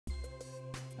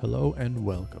Hello and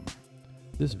welcome.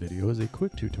 This video is a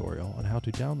quick tutorial on how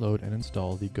to download and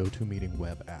install the GoToMeeting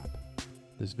web app.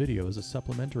 This video is a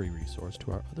supplementary resource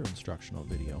to our other instructional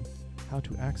video, how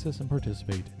to access and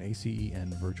participate in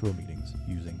ACEN virtual meetings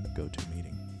using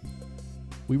GoToMeeting.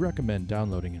 We recommend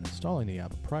downloading and installing the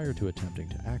app prior to attempting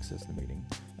to access the meeting,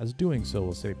 as doing so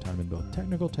will save time in both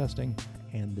technical testing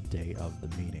and the day of the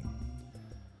meeting.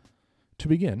 To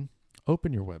begin,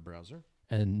 open your web browser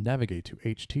and navigate to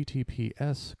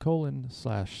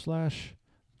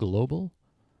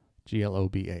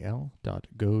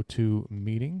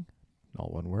https://global.gotomeeting, all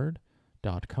one word,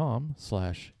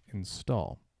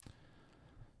 .com/install.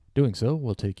 Doing so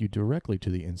will take you directly to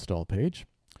the install page,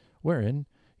 wherein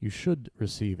you should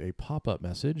receive a pop-up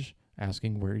message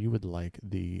asking where you would like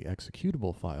the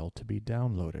executable file to be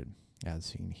downloaded, as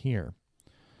seen here.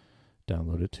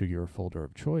 Download it to your folder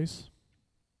of choice,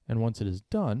 and once it is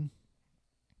done,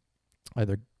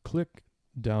 either click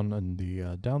down on the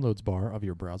downloads bar of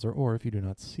your browser, or if you do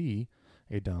not see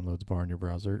a downloads bar in your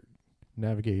browser,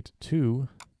 navigate to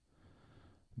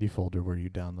the folder where you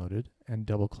downloaded and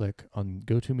double-click on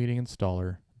GoToMeeting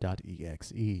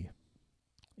installer.exe.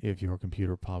 If your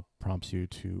computer prompts you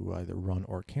to either run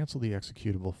or cancel the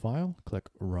executable file, click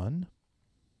Run.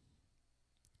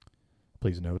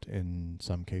 Please note, in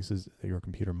some cases, your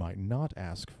computer might not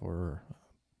ask for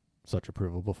such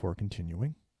approval before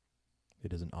continuing.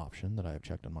 It is an option that I have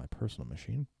checked on my personal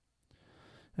machine.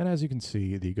 And as you can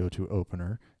see, the GoTo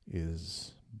opener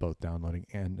is both downloading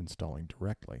and installing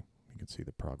directly. You can see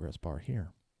the progress bar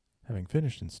here. Having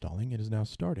finished installing, it is now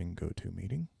starting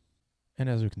GoToMeeting. And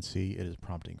as you can see, it is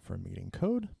prompting for meeting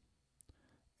code.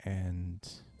 And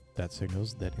that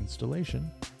signals that installation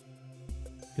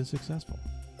is successful.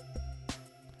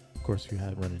 Of course, if you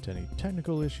have run into any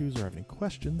technical issues or have any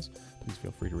questions, please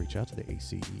feel free to reach out to the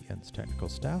ACEN's technical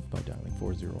staff by dialing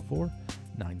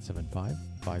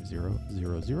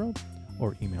 404-975-5000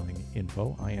 or emailing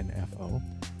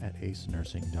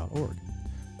info@acenursing.org.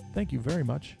 Thank you very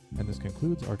much, and this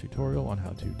concludes our tutorial on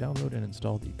how to download and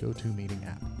install the GoToMeeting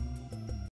app.